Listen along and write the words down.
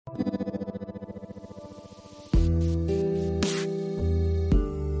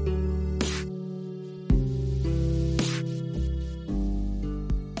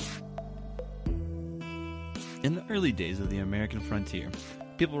early days of the American frontier,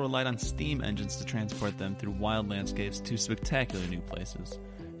 people relied on steam engines to transport them through wild landscapes to spectacular new places.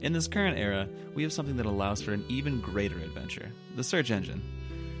 In this current era, we have something that allows for an even greater adventure, the search engine.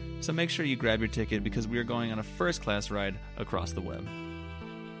 So make sure you grab your ticket because we are going on a first-class ride across the web.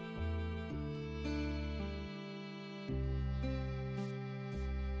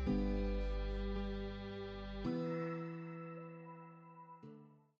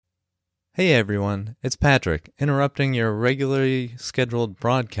 Hey everyone, it's Patrick, interrupting your regularly scheduled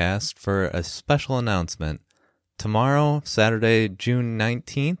broadcast for a special announcement. Tomorrow, Saturday, June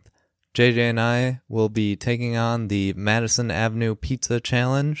 19th, JJ and I will be taking on the Madison Avenue Pizza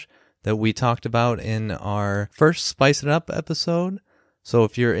Challenge that we talked about in our first Spice It Up episode. So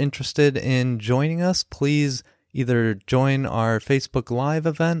if you're interested in joining us, please either join our Facebook Live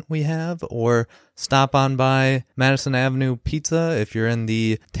event we have or stop on by Madison Avenue Pizza if you're in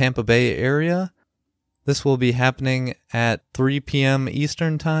the Tampa Bay area. This will be happening at 3 p.m.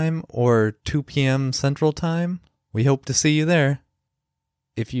 Eastern Time or 2 p.m. Central Time. We hope to see you there.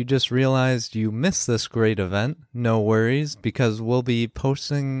 If you just realized you missed this great event, no worries, because we'll be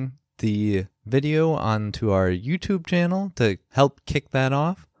posting the video onto our YouTube channel to help kick that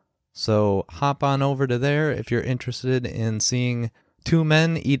off. So hop on over to there if you're interested in seeing two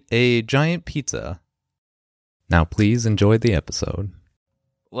men eat a giant pizza. Now please enjoy the episode.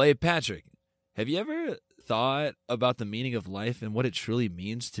 Well, hey, Patrick, have you ever thought about the meaning of life and what it truly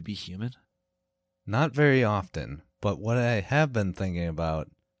means to be human? Not very often, but what I have been thinking about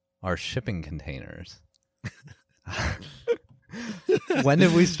are shipping containers. When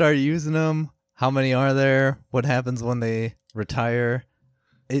did we start using them? How many are there? What happens when they retire?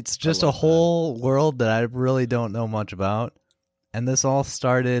 It's just a whole world that I really don't know much about. And this all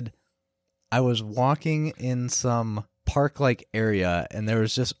started, I was walking in some park-like area, and there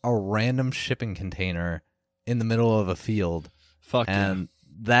was just a random shipping container in the middle of a field. And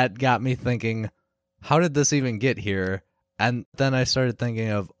that got me thinking, how did this even get here? And then I started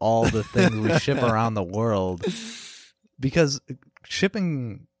thinking of all the things we ship around the world. Because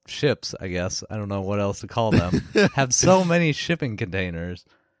shipping ships, I guess, I don't know what else to call them, have so many shipping containers.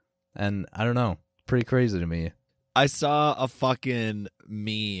 And I don't know, pretty crazy to me. I saw a fucking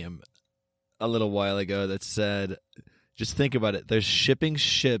meme a little while ago that said, just think about it. There's shipping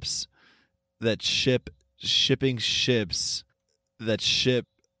ships that ship shipping ships that ship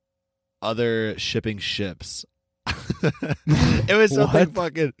other shipping ships. It was something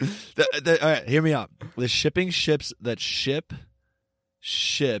fucking... all right, hear me out. The shipping ships that ship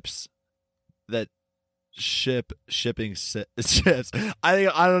ships that ship shipping ships. I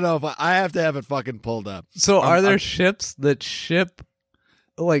don't know if I have to have it fucking pulled up. So are there ships that ship,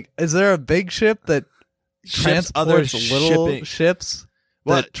 like, is there a big ship that transports little ships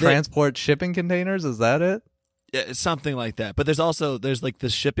that transport shipping containers? Is that it? Yeah, it's something like that. But there's like the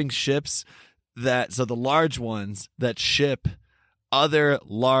shipping ships so the large ones that ship other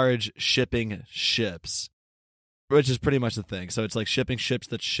large shipping ships. Which is pretty much the thing. So it's like shipping ships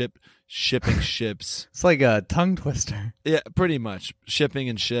that ship shipping ships. It's like a tongue twister. Yeah, pretty much. Shipping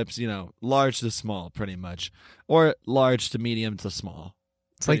and ships, large to small, pretty much. Or large to medium to small.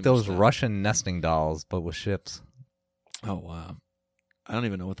 It's like those Russian nesting dolls, but with ships. Oh, wow. I don't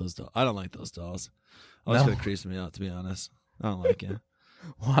even know what those dolls... I don't like those dolls. Always going to crease me out, to be honest. I don't like it.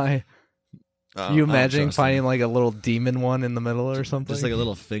 Why? You imagine finding like a little demon one in the middle or something? Just like a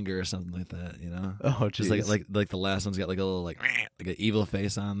little finger or something like that, Oh, geez. Just like the last one's got like a little like an evil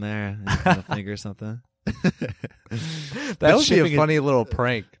face on there, and a finger or something. That would be a funny little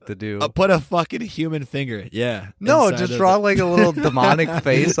prank to do. Put a fucking human finger, yeah. No, just draw like a little demonic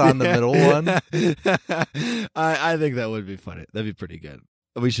face on the middle one. I think that would be funny. That'd be pretty good.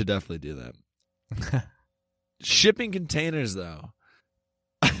 We should definitely do that. Shipping containers, though.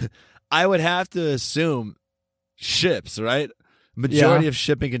 I would have to assume ships, right? Majority of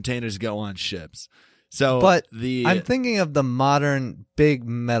shipping containers go on ships. But I'm thinking of the modern big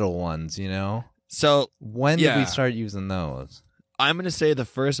metal ones, So when did we start using those? I'm going to say the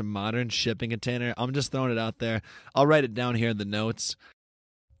first modern shipping container. I'm just throwing it out there. I'll write it down here in the notes.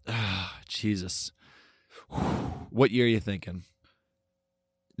 Jesus. What year are you thinking?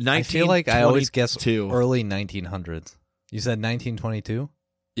 I feel like I always guess early 1900s. You said 1922?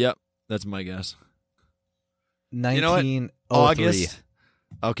 Yep, that's my guess. 1903. August.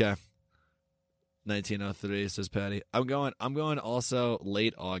 Okay. 1903 says Patty. I'm going also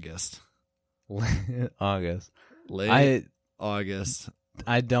late August. August. August.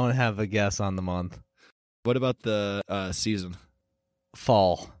 I don't have a guess on the month. What about the season?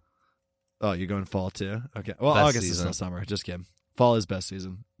 Fall. Oh, you're going fall too? Okay. Well, best August season. is still summer. Just kidding. Fall is best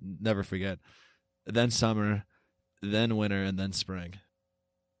season. Never forget. Then summer. then winter, and then spring.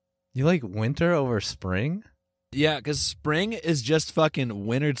 You like winter over spring? Yeah, because spring is just fucking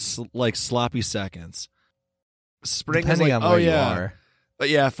winter, like sloppy seconds. Spring Depending is like, on where oh yeah, you are. but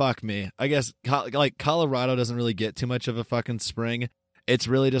yeah, fuck me. I guess like Colorado doesn't really get too much of a fucking spring. It's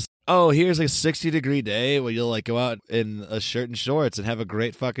really just, oh, here's a 60-degree day where you'll like go out in a shirt and shorts and have a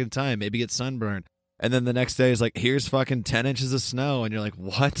great fucking time, maybe get sunburned. And then the next day is like, here's fucking 10 inches of snow. And you're like,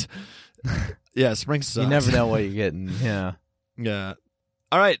 what? Yeah, spring sucks. You never know what you're getting. Yeah. Yeah.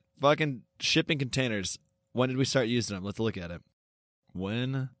 All right, fucking shipping containers. When did we start using them? Let's look at it.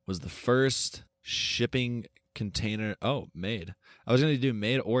 When was the first shipping container made? I was going to do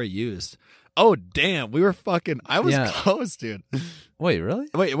made or used. Oh, damn. We were fucking... I was close, dude. Wait, really?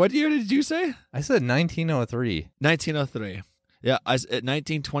 Wait, what year did you say? I said 1903. 1903. Yeah, at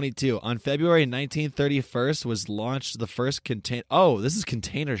 1922. On February 1931st was launched the first container... Oh, this is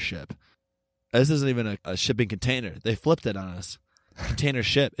container ship. This isn't even a shipping container. They flipped it on us. Container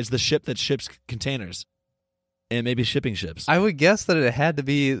ship. It's the ship that ships containers. And maybe shipping ships. I would guess that it had to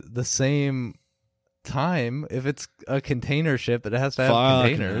be the same time. If it's a container ship, it has to have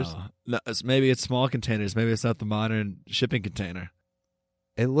containers. No, maybe it's small containers. Maybe it's not the modern shipping container.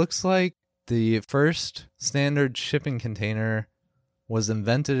 It looks like the first standard shipping container was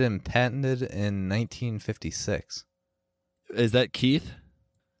invented and patented in 1956. Is that Keith?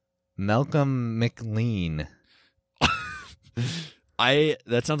 Malcolm McLean.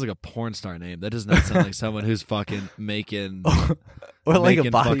 That sounds like a porn star name. That does not sound like someone who's fucking making or like a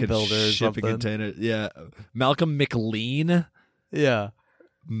making bodybuilder fucking or shipping something. container. Yeah, Malcolm McLean. Yeah.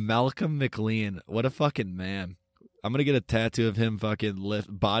 Malcolm McLean. What a fucking man. I'm gonna get a tattoo of him fucking lift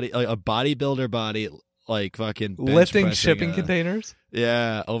body, like a bodybuilder body, like fucking bench Lifting pressing shipping containers?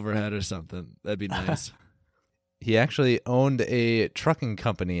 Yeah, overhead or something. That'd be nice. He actually owned a trucking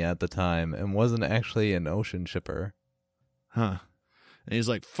company at the time and wasn't actually an ocean shipper. Huh. And he's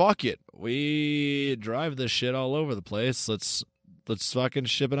like, fuck it. We drive this shit all over the place. Let's fucking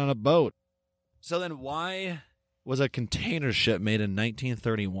ship it on a boat. So then why was a container ship made in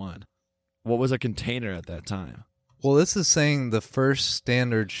 1931? What was a container at that time? Well, this is saying the first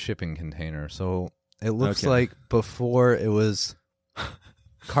standard shipping container. So it looks like before it was...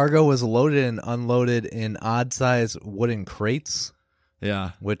 Cargo was loaded and unloaded in odd-sized wooden crates.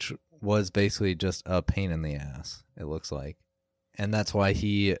 Yeah. Which was basically just a pain in the ass, it looks like. And that's why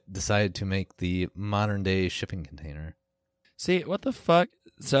he decided to make the modern-day shipping container. See, what the fuck?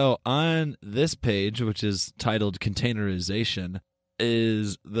 So on this page, which is titled Containerization,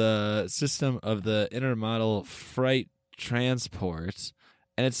 is the system of the intermodal freight transport.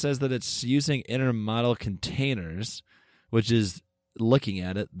 And it says that it's using intermodal containers, which is, looking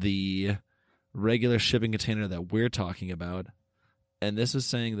at it, the regular shipping container that we're talking about. And this was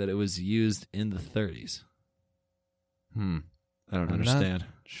saying that it was used in the 30s. I don't understand.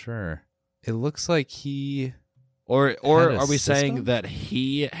 Sure. It looks like he... Or are we system? saying that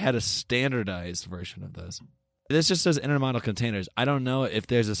he had a standardized version of this? This just says intermodal containers. I don't know if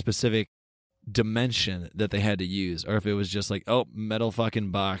there's a specific dimension that they had to use, or if it was just like, oh, metal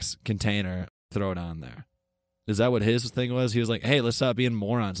fucking box container, throw it on there. Is that what his thing was? He was like, hey, let's stop being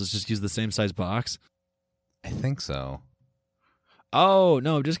morons. Let's just use the same size box. I think so. Oh,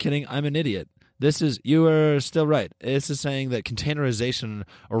 no, just kidding. I'm an idiot. You are still right. This is saying that containerization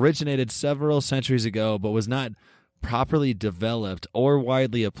originated several centuries ago, but was not properly developed or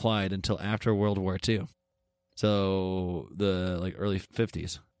widely applied until after World War II. So the early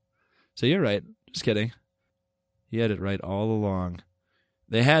 50s. So you're right. Just kidding. He had it right all along.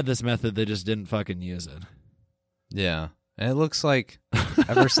 They had this method, they just didn't fucking use it. Yeah. And it looks like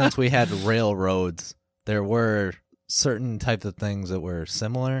ever since we had railroads, there were certain types of things that were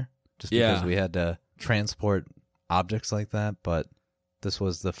similar. Just because we had to transport objects like that, but this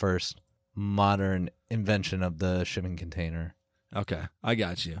was the first modern invention of the shipping container. Okay, I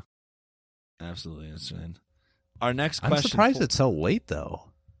got you. Absolutely insane. Our next I'm question... surprised it's so late, though.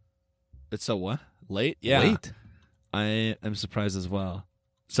 It's so what? Late? Yeah. Late. I am surprised as well.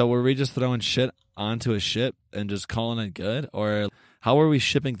 So were we just throwing shit onto a ship and just calling it good? Or how were we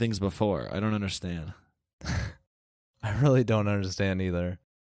shipping things before? I don't understand. I really don't understand either.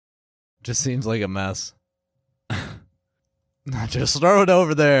 Just seems like a mess. Just throw it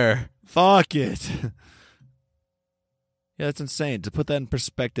over there. Fuck it. Yeah, that's insane. To put that in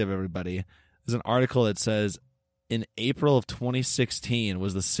perspective, everybody, there's an article that says in April of 2016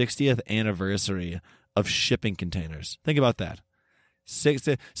 was the 60th anniversary of shipping containers. Think about that.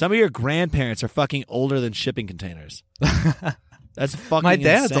 Some of your grandparents are fucking older than shipping containers. That's fucking My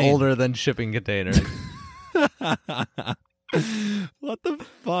dad's insane. older than shipping containers. What the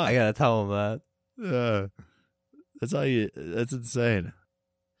fuck? I gotta tell him that. That's insane.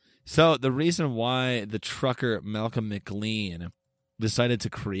 So the reason why the trucker Malcolm McLean decided to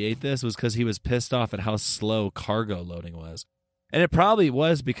create this was because he was pissed off at how slow cargo loading was. And it probably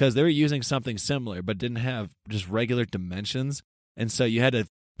was because they were using something similar but didn't have just regular dimensions. And so you had to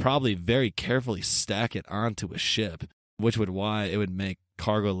probably very carefully stack it onto a ship, which would why it would make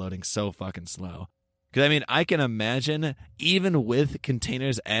cargo loading so fucking slow. Because, I mean, I can imagine, even with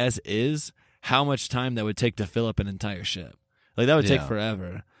containers as is, how much time that would take to fill up an entire ship. Like, that would take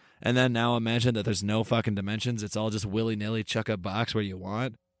forever. And then now imagine that there's no fucking dimensions. It's all just willy-nilly chuck a box where you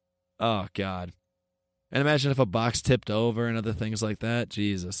want. Oh, God. And imagine if a box tipped over and other things like that.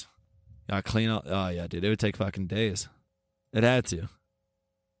 Jesus. Clean out. Oh, yeah, dude. It would take fucking days. It had to.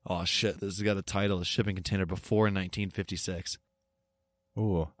 Oh, shit. This has got a title, A Shipping Container Before 1956.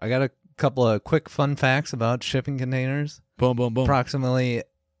 Ooh, I got a couple of quick fun facts about shipping containers. Boom, boom, boom. Approximately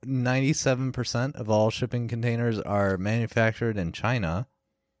 97% of all shipping containers are manufactured in China.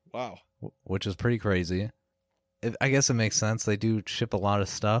 Wow. Which is pretty crazy. I guess it makes sense. They do ship a lot of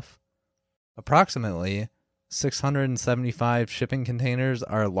stuff. Approximately 675 shipping containers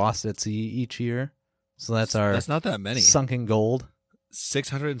are lost at sea each year. So that's not that many. Sunken gold.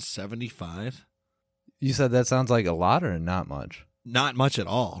 675? You said that sounds like a lot or not much? Not much at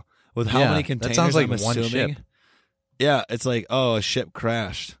all. With how many containers, that sounds like I'm assuming, one ship. Yeah, it's like, oh, a ship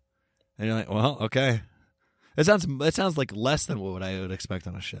crashed. And you're like, well, okay. It sounds like less than what I would expect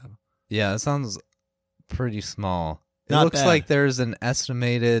on a ship. Yeah, it sounds pretty small. It Not looks bad. like there's an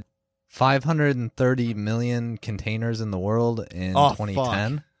estimated 530 million containers in the world in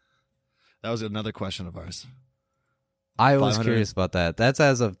 2010. Fuck. That was another question of ours. I was curious about that. That's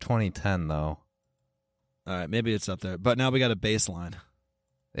as of 2010, though. All right, maybe it's up there. But now we got a baseline.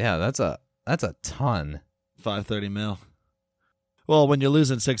 Yeah, that's a ton. 530 mil. Well, when you're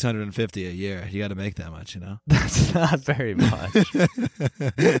losing 650 a year, you got to make that much, you know? That's not very much.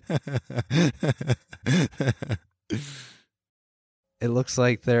 It looks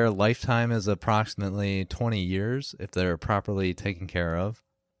like their lifetime is approximately 20 years if they're properly taken care of.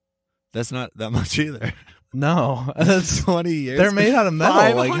 That's not that much either. No, that's 20 years. They're made out of metal.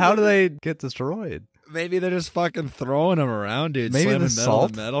 500? Like, how do they get destroyed? Maybe they're just fucking throwing them around, dude. Maybe slamming the metal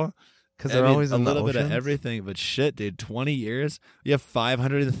salt? to metal. Because they're always a in the little bit of oceans? everything, but shit, dude. 20 years. You have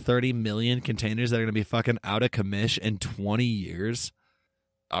 530 million containers that are gonna be fucking out of commish in 20 years.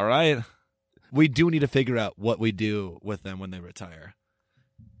 All right, we do need to figure out what we do with them when they retire.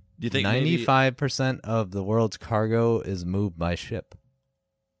 Do you think 95% of the world's cargo is moved by ship?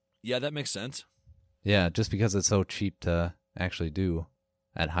 Yeah, that makes sense. Yeah, just because it's so cheap to actually do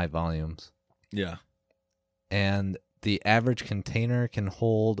at high volumes. Yeah. And the average container can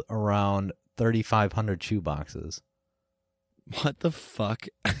hold around 3,500 shoe boxes. What the fuck?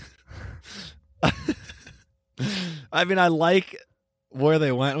 I mean, I like where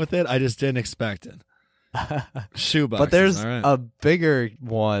they went with it. I just didn't expect it. Shoe boxes. But there's all right. a bigger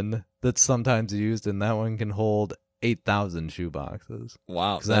one that's sometimes used, and that one can hold 8,000 shoe boxes.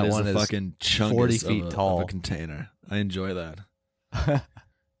 Wow, 'Cause that that is one a is fucking chungus 40 feet of a tall. container. I enjoy that.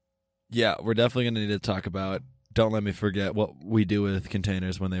 Yeah, we're definitely going to need to talk about, don't let me forget what we do with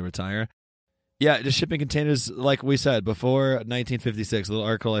containers when they retire. Yeah, just shipping containers, like we said, before 1956, a little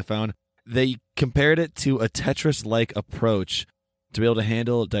article I found, they compared it to a Tetris-like approach to be able to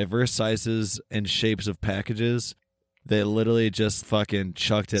handle diverse sizes and shapes of packages. They literally just fucking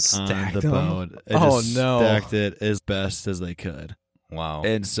chucked it on Stacked the them? boat. And Oh, just no. stacked it as best as they could. Wow.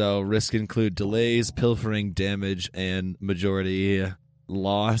 And so risks include delays, pilfering, damage, and majority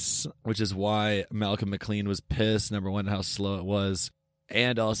loss, which is why Malcolm McLean was pissed, number one, how slow it was.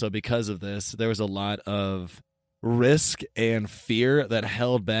 And also because of this, there was a lot of risk and fear that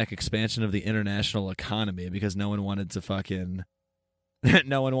held back expansion of the international economy because no one wanted to fucking...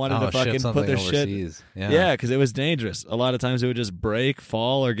 no one wanted to fucking put their overseas. shit... Yeah, because it was dangerous. A lot of times it would just break,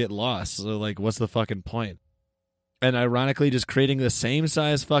 fall, or get lost. So, like, what's the fucking point? And ironically, just creating the same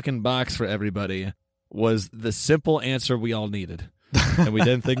size fucking box for everybody was the simple answer we all needed. And we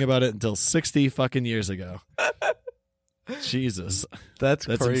didn't think about it until 60 fucking years ago. Jesus. That's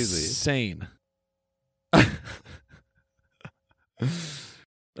crazy. Insane.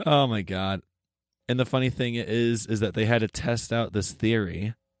 Oh my God. And the funny thing is that they had to test out this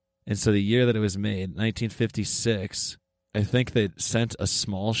theory. And so the year that it was made, 1956, I think they sent a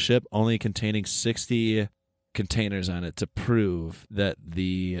small ship only containing 60 containers on it to prove that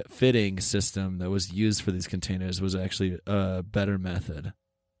the fitting system that was used for these containers was actually a better method.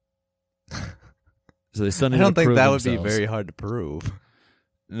 So they still need I don't to think prove that would themselves. be very hard to prove.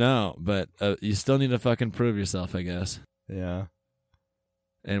 No, but you still need to fucking prove yourself, I guess. Yeah.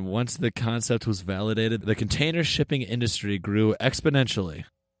 And once the concept was validated, the container shipping industry grew exponentially.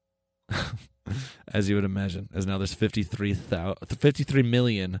 As you would imagine, as now there's 53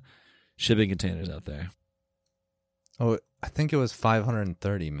 million shipping containers out there. Oh, I think it was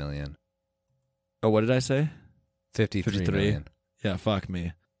 530 million. Oh, what did I say? 53 million. Yeah, fuck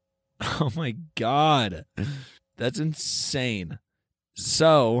me. Oh my God. That's insane.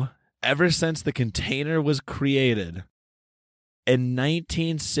 So, ever since the container was created, in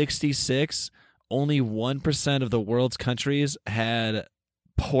 1966, only 1% of the world's countries had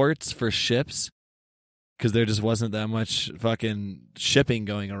ports for ships because there just wasn't that much fucking shipping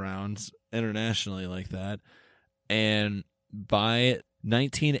going around internationally like that. And by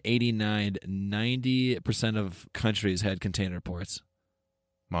 1989, 90% of countries had container ports.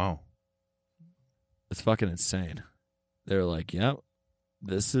 Wow. It's fucking insane. They were like, yep,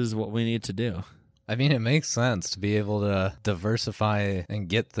 this is what we need to do. I mean, it makes sense to be able to diversify and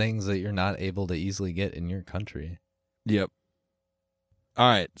get things that you're not able to easily get in your country. Yep. All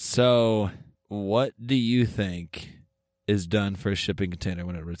right, so what do you think is done for a shipping container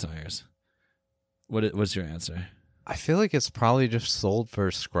when it retires? What's your answer? I feel like it's probably just sold for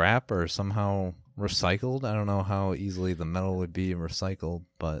scrap or somehow recycled. I don't know how easily the metal would be recycled,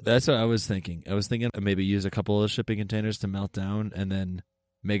 but That's what I was thinking. I was thinking maybe use a couple of shipping containers to melt down and then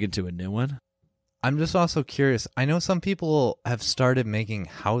make into a new one. I'm just also curious. I know some people have started making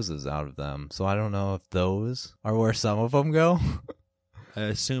houses out of them, so I don't know if those are where some of them go. I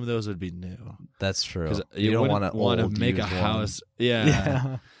assume those would be new. That's true. Because You don't want to to make a house. Yeah.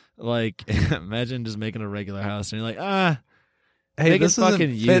 Yeah. Like, imagine just making a regular house and you're like, Hey, make this it fucking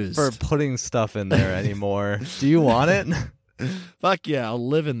isn't fit used. for putting stuff in there anymore. Do you want it? fuck yeah, I'll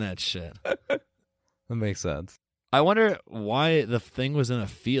live in that shit. That makes sense. I wonder why the thing was in a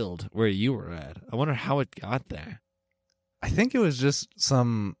field where you were at. I wonder how it got there. I think it was just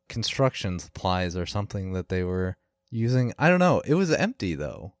some construction supplies or something that they were using. I don't know. It was empty,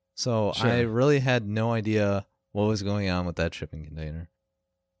 though. So Sure. I really had no idea what was going on with that shipping container.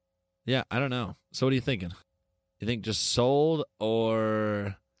 Yeah, I don't know. So what are you thinking? You think just sold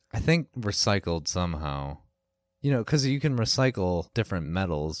or... I think recycled somehow. You know, because you can recycle different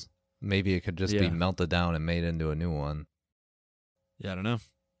metals. Maybe it could just be Yeah. melted down and made into a new one. Yeah, I don't know.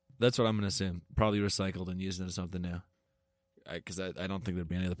 That's what I'm going to assume. Probably recycled and used into something new. Because I don't think there'd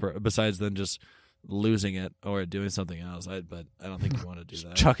be any other... besides than just losing it or doing something else. But I don't think you want to do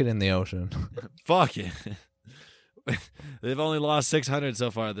that. Chuck it in the ocean. Fuck it. They've only lost 600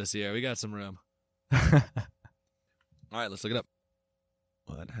 so far this year. We got some room. All right, let's look it up.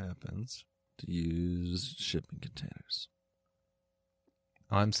 What happens to use shipping containers?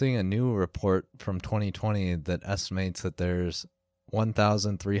 I'm seeing a new report from 2020 that estimates that there's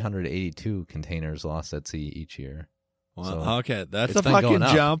 1,382 containers lost at sea each year. Well, So, okay, that's it's a been fucking going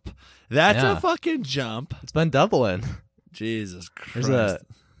up. jump. That's Yeah. a fucking jump. It's been doubling. Jesus Christ. There's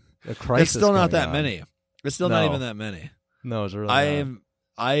a crisis. It's still not going that on. many. It's still not No. even that many. No, it's really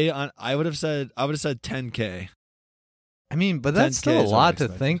I would have said 10K. I mean, but that's 10K still a is what I lot to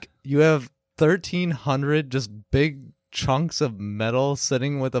expected. think. You have 1,300 just big chunks of metal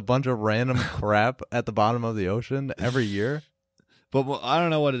sitting with a bunch of random crap at the bottom of the ocean every year. But I don't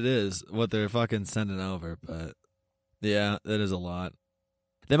know what it is, what they're fucking sending over, but yeah, that is a lot.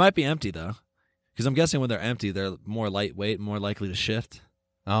 They might be empty though. Because I'm guessing when they're empty, they're more lightweight, more likely to shift.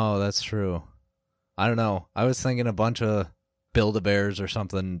 Oh, that's true. I don't know. I was thinking a bunch of Build-A-Bears or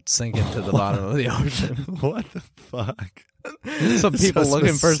something sinking to the bottom of the ocean. What the fuck? Some people So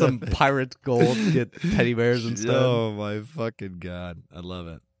looking for some specific. pirate gold to get teddy bears instead. Oh my fucking god. I love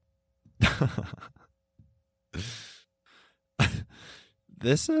it.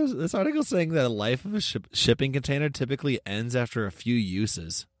 This article saying that the life of a shipping container typically ends after a few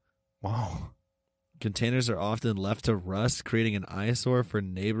uses. Wow. Containers are often left to rust, creating an eyesore for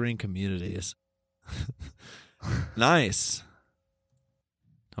neighboring communities. Nice.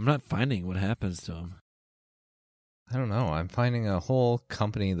 I'm not finding what happens to them. I don't know. I'm finding a whole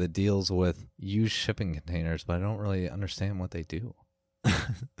company that deals with used shipping containers, but I don't really understand what they do.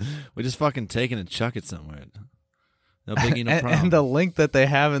 We just fucking take it and chuck it somewhere. No biggie, no problem. And the link that they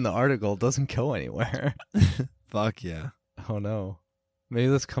have in the article doesn't go anywhere. Fuck yeah. Oh no. Maybe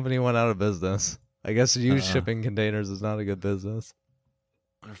this company went out of business. I guess used shipping containers is not a good business.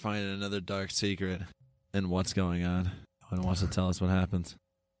 We're finding another dark secret in what's going on. No one wants to tell us what happens.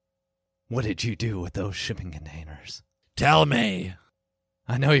 What did you do with those shipping containers? Tell me.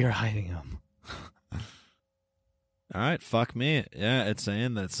 I know you're hiding them. All right, fuck me. Yeah, it's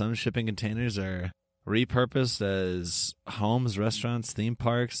saying that some shipping containers are repurposed as homes, restaurants, theme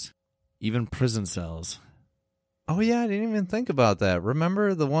parks, even prison cells. Oh, yeah, I didn't even think about that.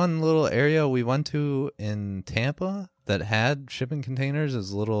 Remember the one little area we went to in Tampa that had shipping containers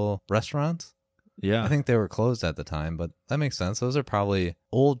as little restaurants? Yeah. I think they were closed at the time, but that makes sense. Those are probably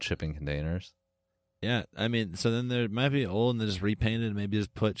old shipping containers. Yeah, I mean, so then there might be old and they just repainted and maybe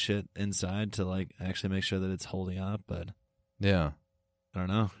just put shit inside to like actually make sure that it's holding up, but Yeah. I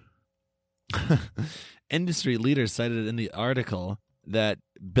don't know. Industry leaders cited in the article that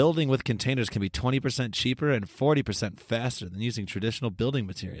building with containers can be 20% cheaper and 40% faster than using traditional building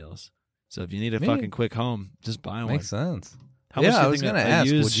materials. So if you need a fucking quick home, just buy one. Makes sense. How Yeah, much do I you was think gonna a ask,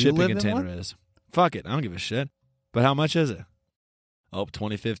 used would you shipping live in container one? is? Fuck it, I don't give a shit. But how much is it? Oh,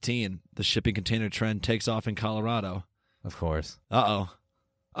 2015, the shipping container trend takes off in Colorado. Of course. Uh-oh.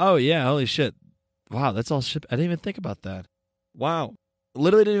 Oh, yeah, holy shit. Wow, that's all ship. I didn't even think about that. Wow.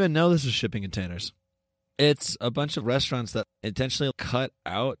 Literally didn't even know this was shipping containers. It's a bunch of restaurants that intentionally cut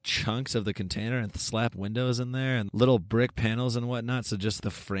out chunks of the container and slap windows in there and little brick panels and whatnot, so just the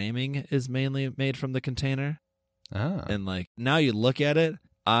framing is mainly made from the container. Ah. And, like, now you look at it,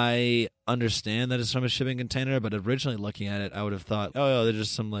 I understand that it's from a shipping container, but originally looking at it, I would have thought, oh, they're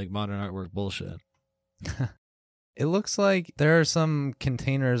just some, like, modern artwork bullshit. It looks like there are some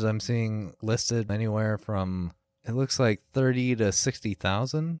containers I'm seeing listed anywhere from, it looks like 30 to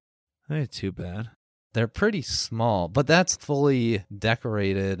 60,000. Ain't too bad. They're pretty small, but that's fully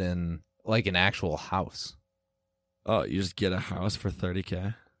decorated and like an actual house. Oh, you just get a house for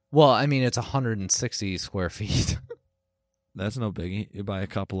 $30K? Well, I mean, it's 160 square feet. That's no biggie. You buy a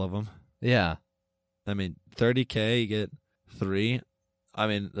couple of them. Yeah. I mean, $30K, you get 3. I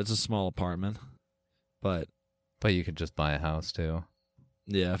mean, that's a small apartment. But you could just buy a house too.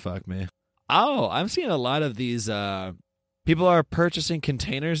 yeah, fuck me. Oh, I'm seeing a lot of these people are purchasing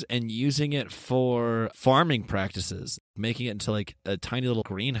containers and using it for farming practices, making it into like a tiny little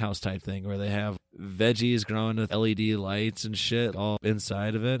greenhouse type thing where they have veggies growing with LED lights and shit all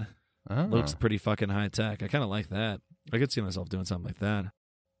inside of it. Oh. Looks pretty fucking high tech. I kind of like that. I could see myself doing something like that.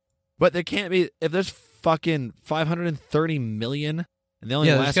 But there can't be, if there's fucking 530 million and they only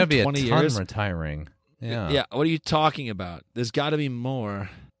there's last gotta be 20 a ton years. retiring. Yeah. Yeah, what are you talking about? There's got to be more.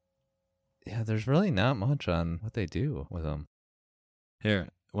 Yeah, there's really not much on what they do with them. Here,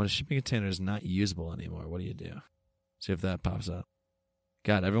 when a shipping container is not usable anymore, what do you do? See if that pops up.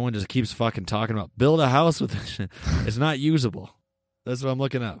 God, everyone just keeps fucking talking about build a house with this shit. It's not usable. That's what I'm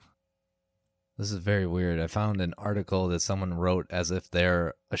looking up. This is very weird. I found an article that someone wrote as if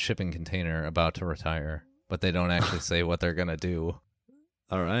they're a shipping container about to retire, but they don't actually say what they're going to do.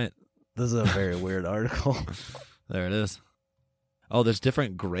 All right. This is a very weird article. There it is. Oh, there's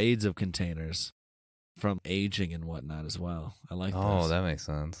different grades of containers from aging and whatnot as well. I like this. Oh, that makes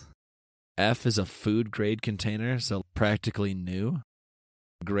sense. F is a food grade container, so practically new.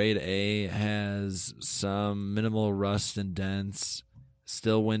 Grade A has some minimal rust and dents,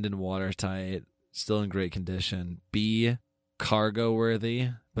 still wind and watertight, still in great condition. B, cargo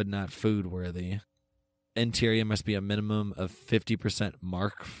worthy, but not food worthy. Interior must be a minimum of 50%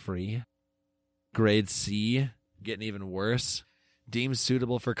 mark free. Grade C, getting even worse. Deemed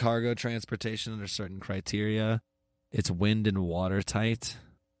suitable for cargo transportation under certain criteria. It's wind and watertight,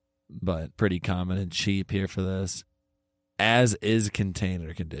 but pretty common and cheap here for this. As is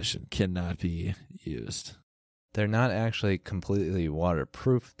container condition, cannot be used. They're not actually completely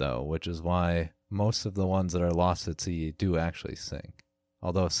waterproof, though, which is why most of the ones that are lost at sea do actually sink,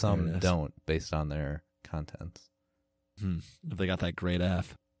 although some don't based on their contents. If they got that grade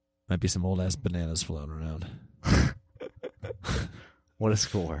F, might be some old-ass bananas floating around. What a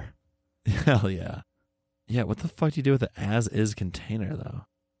score. Hell yeah. Yeah, what the fuck do you do with the as-is container, though?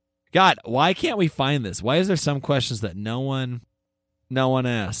 God, why can't we find this? Why is there some questions that no one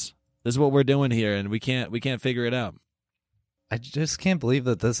asks? This is what we're doing here, and we can't figure it out. I just can't believe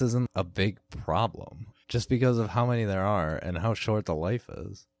that this isn't a big problem, just because of how many there are and how short the life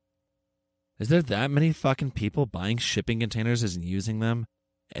is. Is there that many fucking people buying shipping containers and using them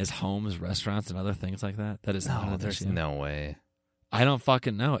as homes, restaurants, and other things like that? That is not an there's issue. no way. I don't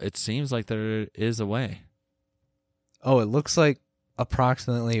fucking know. It seems like there is a way. Oh, it looks like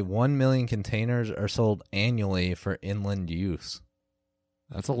approximately 1 million containers are sold annually for inland use.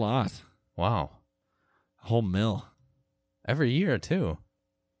 That's a lot. Wow. A whole mill. Every year, too.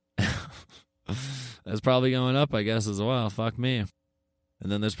 That's probably going up, I guess, as well. Fuck me. And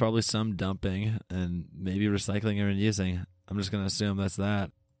then there's probably some dumping and maybe recycling or reusing. I'm just going to assume that's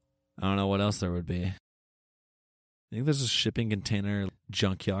that. I don't know what else there would be. I think there's a shipping container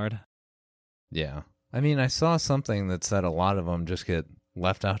junkyard. Yeah. I mean, I saw something that said a lot of them just get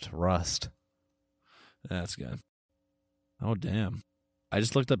left out to rust. That's good. Oh, damn. I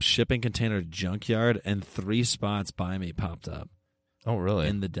just looked up shipping container junkyard, and 3 spots by me popped up Oh, really?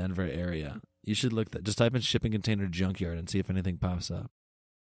 in the Denver area. You should look that. Just type in shipping container junkyard and see if anything pops up.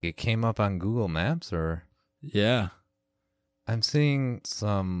 It came up on Google Maps, or Yeah. I'm seeing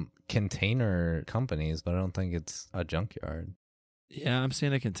some container companies, but I don't think it's a junkyard. Yeah, I'm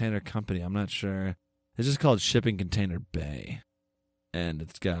seeing a container company. I'm not sure. It's just called Shipping Container Bay. And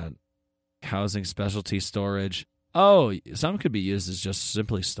it's got housing, specialty storage. Oh, some could be used as just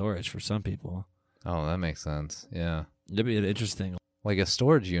simply storage for some people. Oh, that makes sense. Yeah. That'd be an interesting Like a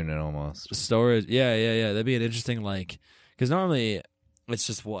storage unit almost. storage. Yeah. That'd be an interesting, like, because normally it's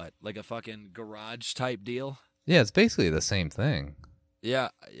just what? Like a fucking garage type deal? Yeah, it's basically the same thing. Yeah.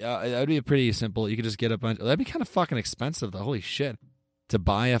 That'd be pretty simple. You could just get a bunch. That'd be kind of fucking expensive, though. Holy shit. To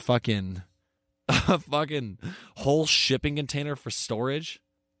buy a fucking whole shipping container for storage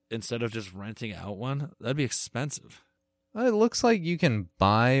instead of just renting out one, that'd be expensive. It looks like you can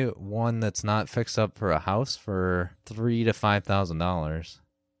buy one that's not fixed up for a house for $3,000 to $5,000.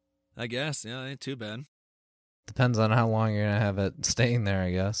 I guess. Yeah, ain't too bad. Depends on how long you're gonna have it staying there,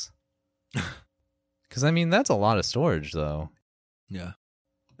 I guess. Because I mean, that's a lot of storage, though. Yeah.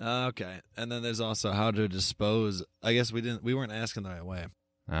 Okay. And then there's also how to dispose. I guess we weren't asking the right way.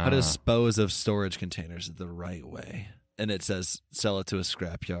 How to dispose of storage containers the right way. And it says sell it to a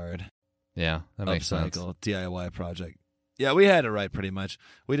scrapyard, Yeah, that makes sense. upcycle, DIY project. Yeah, we had it right pretty much.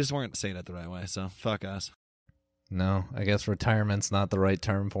 We just weren't saying it the right way, so fuck us. No, I guess retirement's not the right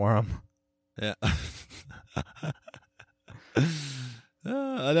term for them. Yeah.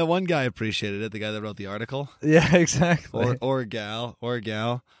 That one guy appreciated it, the guy that wrote the article. Yeah, exactly. Or gal.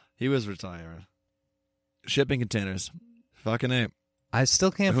 He was retiring. Shipping containers. Fucking ape. I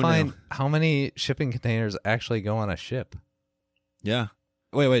still can't Who find knew? how many shipping containers actually go on a ship. Yeah.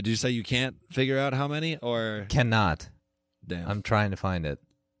 Wait, did you say you can't figure out how many, or? Cannot. Damn. I'm trying to find it.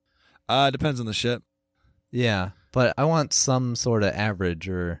 Depends on the ship. Yeah, but I want some sort of average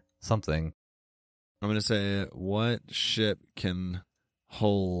or something. I'm going to say, what ship can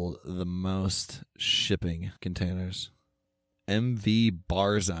hold the most shipping containers? MV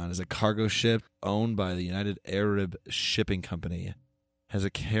Barzan is a cargo ship owned by the United Arab Shipping Company. Has a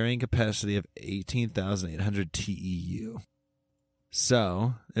carrying capacity of 18,800 TEU.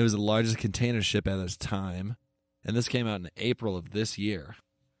 So, it was the largest container ship at its time, and this came out in April of this year.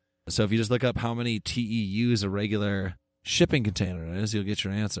 So if you just look up how many TEUs a regular shipping container is, you'll get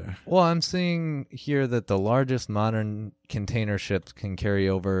your answer. Well, I'm seeing here that the largest modern container ships can carry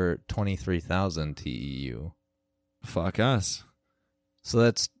over 23,000 TEU. Fuck us. So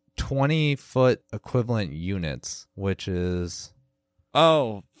that's 20-foot equivalent units, which is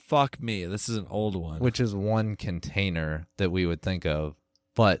Oh, fuck me. This is an old one. one container that we would think of.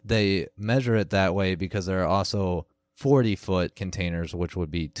 But they measure it that way because there are also 40-foot containers, which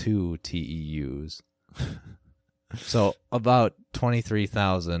would be 2 TEUs. So about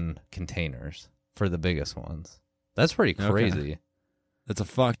 23,000 containers for the biggest ones. That's pretty crazy. Okay. That's a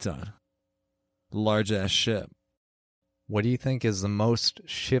fuck ton. Large ass ship. What do you think is the most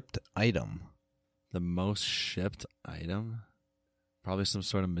shipped item? The most shipped item? Probably some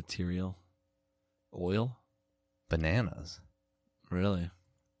sort of material. Oil? Bananas. Really?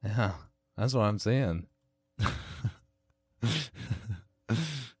 Yeah, that's what I'm seeing.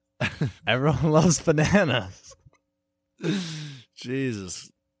 Everyone loves bananas.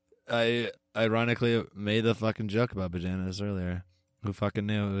 Jesus. I ironically made the fucking joke about bananas earlier. Who fucking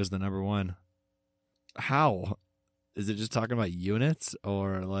knew it was the number one? How? Is it just talking about units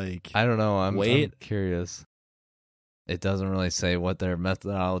or like I don't know. I'm weight? curious. It doesn't really say what their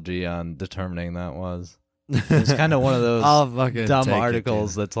methodology on determining that was. It's kind of one of those I'll fucking dumb take it,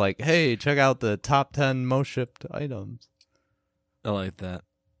 articles dude. that's like, hey, check out the top 10 most shipped items. I like that.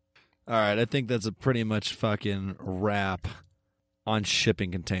 All right, I think that's a pretty much fucking wrap on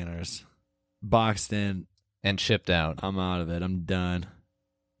shipping containers. Boxed in, And shipped out. I'm out of it. I'm done.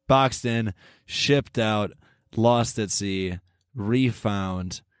 Boxed in, shipped out, lost at sea,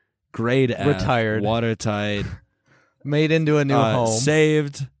 refound, grade F, Retired. watertight, Made into a new home.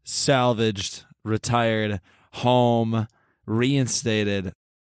 saved, salvaged, retired, home, reinstated,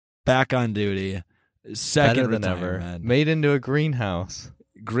 back on duty, second Better than ever. retirement, Made into a greenhouse.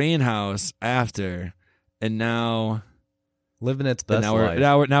 greenhouse after, and now Living its best now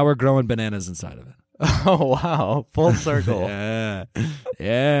life. now we're growing bananas inside of it. Oh, wow. Full circle.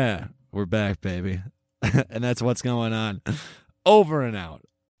 Yeah, we're back, baby. And that's what's going on. Over and out.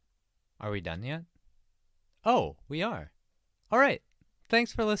 Are we done yet? Oh, we are. All right.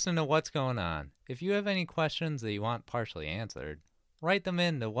 Thanks for listening to What's Going On. If you have any questions that you want partially answered, write them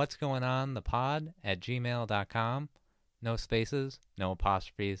in to what's going on the pod at gmail.com. No spaces, no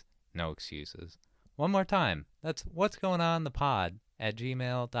apostrophes, no excuses. One more time, that's what's going on the pod at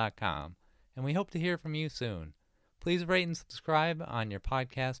gmail.com, and we hope to hear from you soon. Please rate and subscribe on your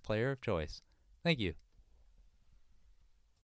podcast player of choice. Thank you.